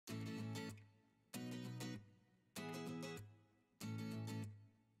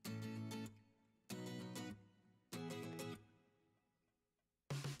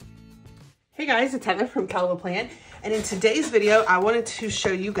Hey guys, it's Heather from Kell, and in today's video, I wanted to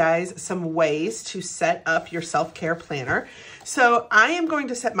show you guys some ways to set up your self-care planner. So I am going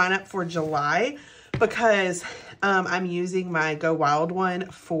to set mine up for July because I'm using my Go Wild one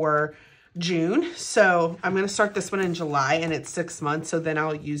for June. So I'm going to start this one in July, and it's 6 months, so then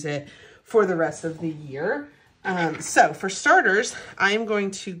I'll use it for the rest of the year. So for starters, I am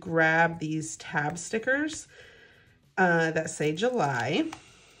going to grab these tab stickers that say July.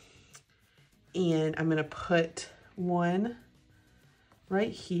 And I'm going to put one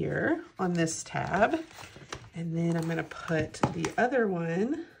right here on this tab. And then I'm going to put the other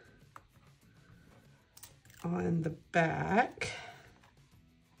one on the back.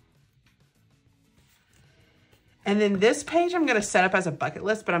 And then this page I'm going to set up as a bucket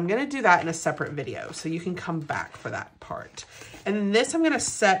list, but I'm going to do that in a separate video, so you can come back for that part. And then this I'm going to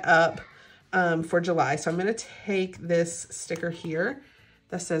set up for July. So I'm going to take this sticker here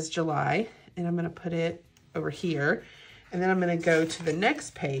that says July, and I'm going to put it over here. And then I'm going to go to the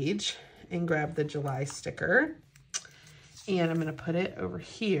next page and grab the July sticker. And I'm going to put it over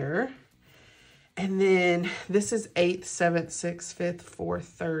here. And then this is 8th, 7th, 6th, 5th, 4th,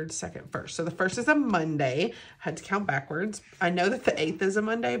 3rd, 2nd, 1st. So the 1st is a Monday. I had to count backwards. I know that the 8th is a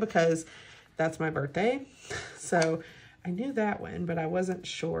Monday because that's my birthday. So I knew that one, but I wasn't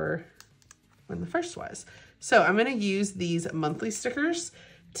sure when the 1st was. So I'm going to use these monthly stickers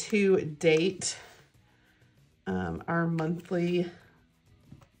to date our monthly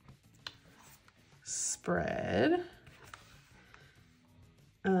spread.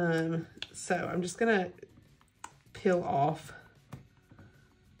 So I'm just gonna peel off.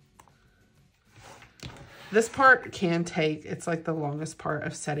 This part can take, it's like the longest part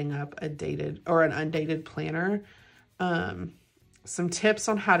of setting up a dated or an undated planner. Some tips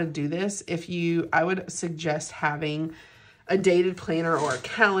on how to do this. I would suggest having a dated planner or a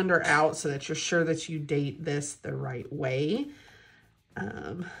calendar out so that you're sure that you date this the right way.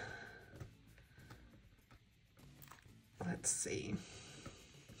 Let's see.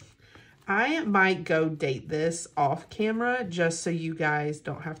 I might go date this off camera just so you guys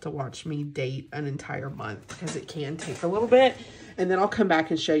don't have to watch me date an entire month, because it can take a little bit. And then I'll come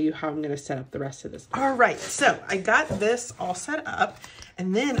back and show you how I'm going to set up the rest of this. All right, so I got this all set up,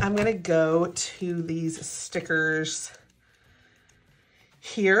 and then I'm going to go to these stickers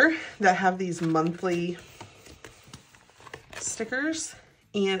here that have these monthly stickers,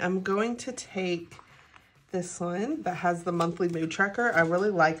 and I'm going to take this one that has the monthly mood tracker. I really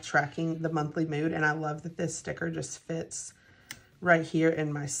like tracking the monthly mood, and I love that this sticker just fits right here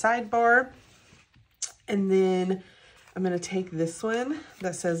in my sidebar. And then I'm going to take this one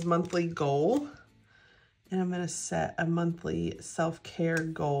that says monthly goal, and I'm going to set a monthly self-care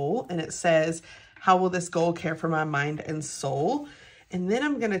goal, and it says, how will this goal care for my mind and soul? And then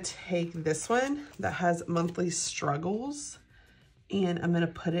I'm going to take this one that has monthly struggles, and I'm going to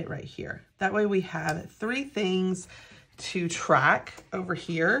put it right here. That way we have 3 things to track over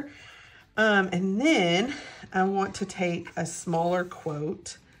here. And then I want to take a smaller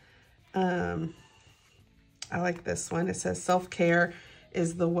quote. I like this one. It says, self-care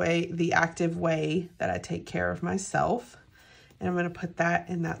is the active way that I take care of myself. And I'm going to put that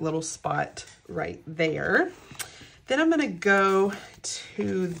in that little spot right there. Then I'm going to go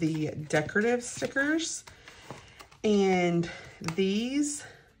to the decorative stickers, and these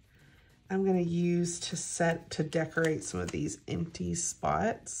I'm going to use to decorate some of these empty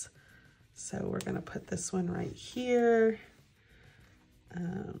spots. So we're going to put this one right here.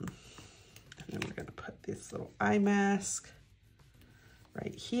 And then we're going to put this little eye mask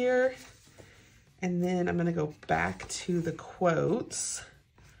right here. And then I'm going to go back to the quotes.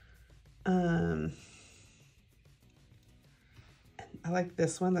 I like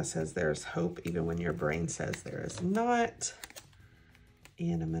this one that says there's hope even when your brain says there is not.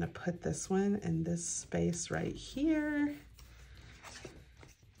 And I'm going to put this one in this space right here.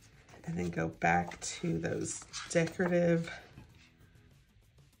 And then go back to those decorative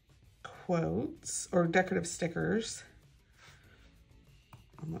quotes or decorative stickers.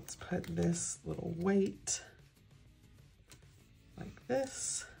 And let's put this little weight like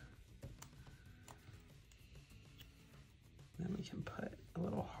this. Then we can put a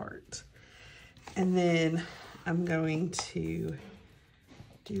little heart. And then I'm going to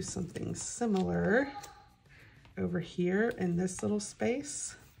do something similar over here in this little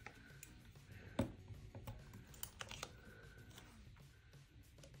space.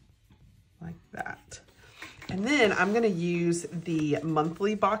 Like that. And then I'm going to use the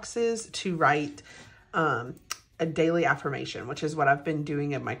monthly boxes to write a a daily affirmation, which is what I've been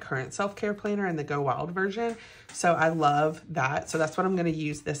doing in my current self-care planner in the Go Wild version. So I love that. So that's what I'm going to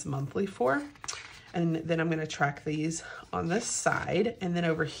use this monthly for. And then I'm going to track these on this side. And then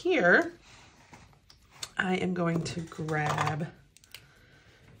over here, I am going to grab,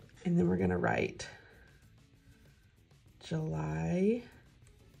 and then we're going to write July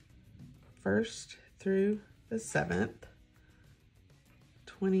 1st through the 7th,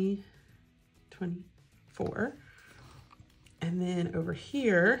 2024. And then over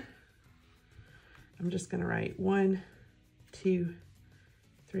here, I'm just going to write 1, 2,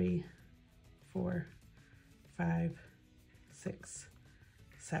 3, 4, 5, 6,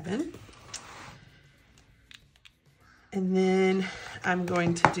 7. And then I'm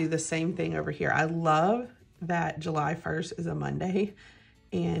going to do the same thing over here. I love that July 1st is a Monday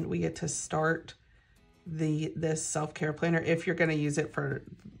and we get to start this self-care planner. If you're going to use it for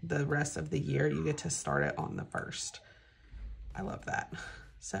the rest of the year, you get to start it on the 1st. I love that.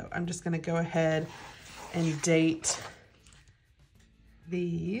 So I'm just going to go ahead and date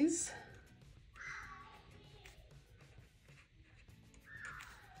these.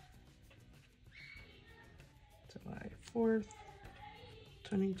 July 4th,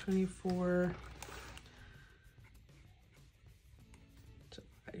 2024.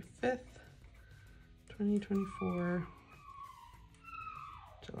 July 5th, 2024.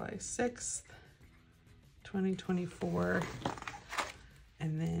 July 6th, 2024.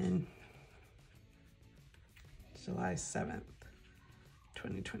 And then July 7th,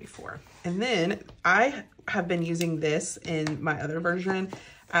 2024. And then I have been using this in my other version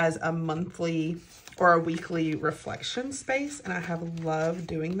as a monthly or a weekly reflection space, and I have loved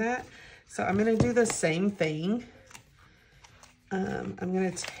doing that. So I'm going to do the same thing. I'm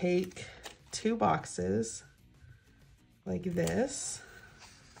going to take 2 boxes like this.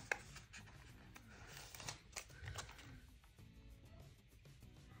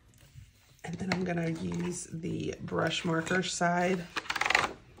 And then I'm going to use the brush marker side,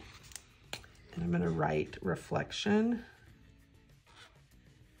 and I'm going to write reflection.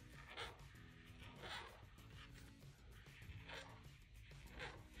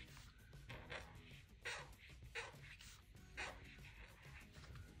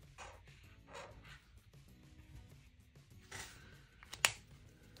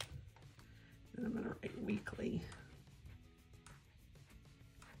 And I'm going to write weekly.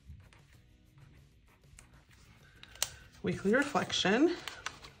 Weekly reflection.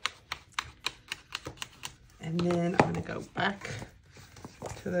 And then I'm going to go back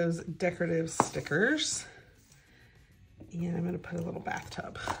to those decorative stickers, and I'm going to put a little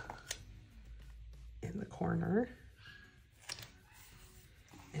bathtub in the corner.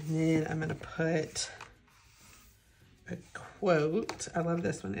 And then I'm going to put a quote. I love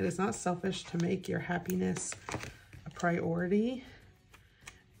this one. It is not selfish to make your happiness a priority.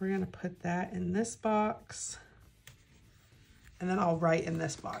 We're going to put that in this box. And then I'll write in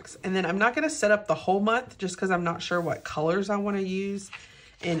this box. And then I'm not going to set up the whole month just because I'm not sure what colors I want to use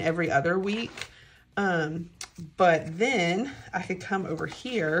in every other week. But then I could come over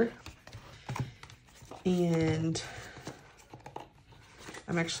here, and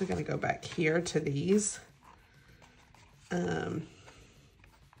I'm actually going to go back here to these. And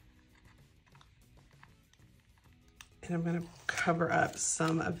I'm going to cover up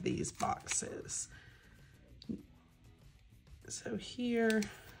some of these boxes. So here,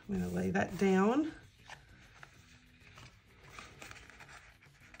 I'm going to lay that down.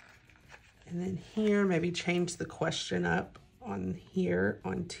 And then here, maybe change the question up on here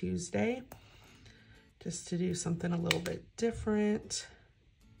on Tuesday, just to do something a little bit different.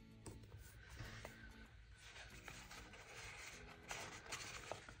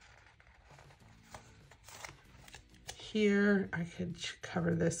 Here, I could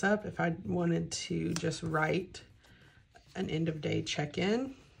cover this up if I wanted to just write an end of day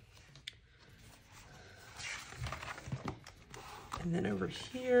check-in. And then over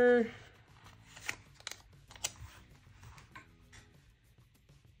here,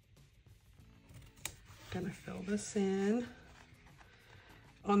 gonna fill this in.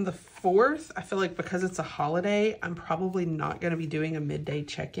 On the 4th, I feel like because it's a holiday, I'm probably not gonna be doing a midday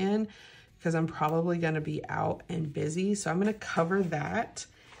check-in because I'm probably gonna be out and busy. So I'm gonna cover that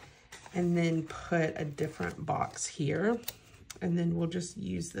and then put a different box here. And then we'll just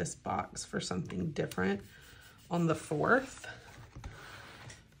use this box for something different on the 4th.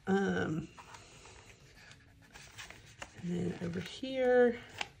 And then over here,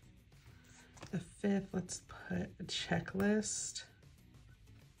 the 5th, let's put a checklist.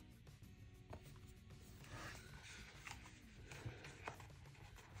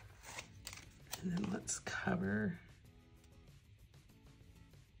 And then let's cover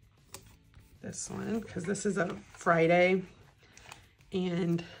this one because this is a Friday.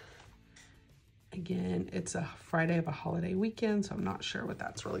 And again, it's a Friday of a holiday weekend, so I'm not sure what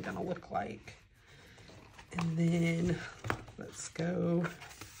that's really gonna look like. And then let's go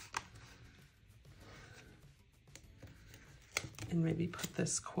and maybe put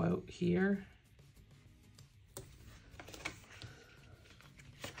this quote here.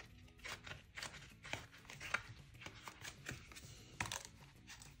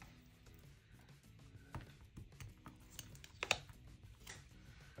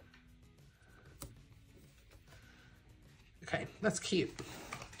 Okay, that's cute.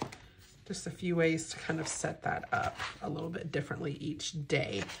 Just a few ways to kind of set that up a little bit differently each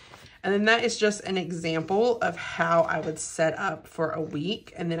day. And then that is just an example of how I would set up for a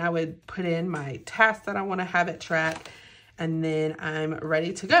week. And then I would put in my tasks that I want to have it track. And then I'm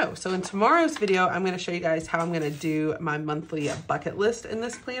ready to go. So in tomorrow's video, I'm going to show you guys how I'm going to do my monthly bucket list in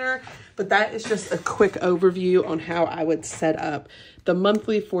this planner. But that is just a quick overview on how I would set up the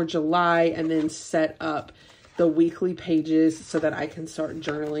monthly for July and then set up the weekly pages so that I can start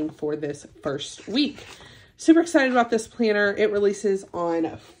journaling for this first week. Super excited about this planner. It releases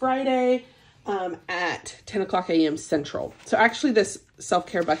on Friday at 10 o'clock a.m. Central. So actually this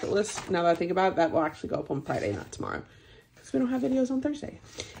self-care bucket list, now that I think about it, that will actually go up on Friday, not tomorrow, because we don't have videos on Thursday.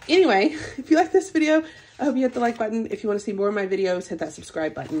 Anyway, if you like this video, I hope you hit the like button. If you want to see more of my videos, hit that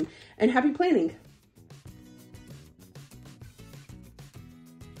subscribe button, and happy planning.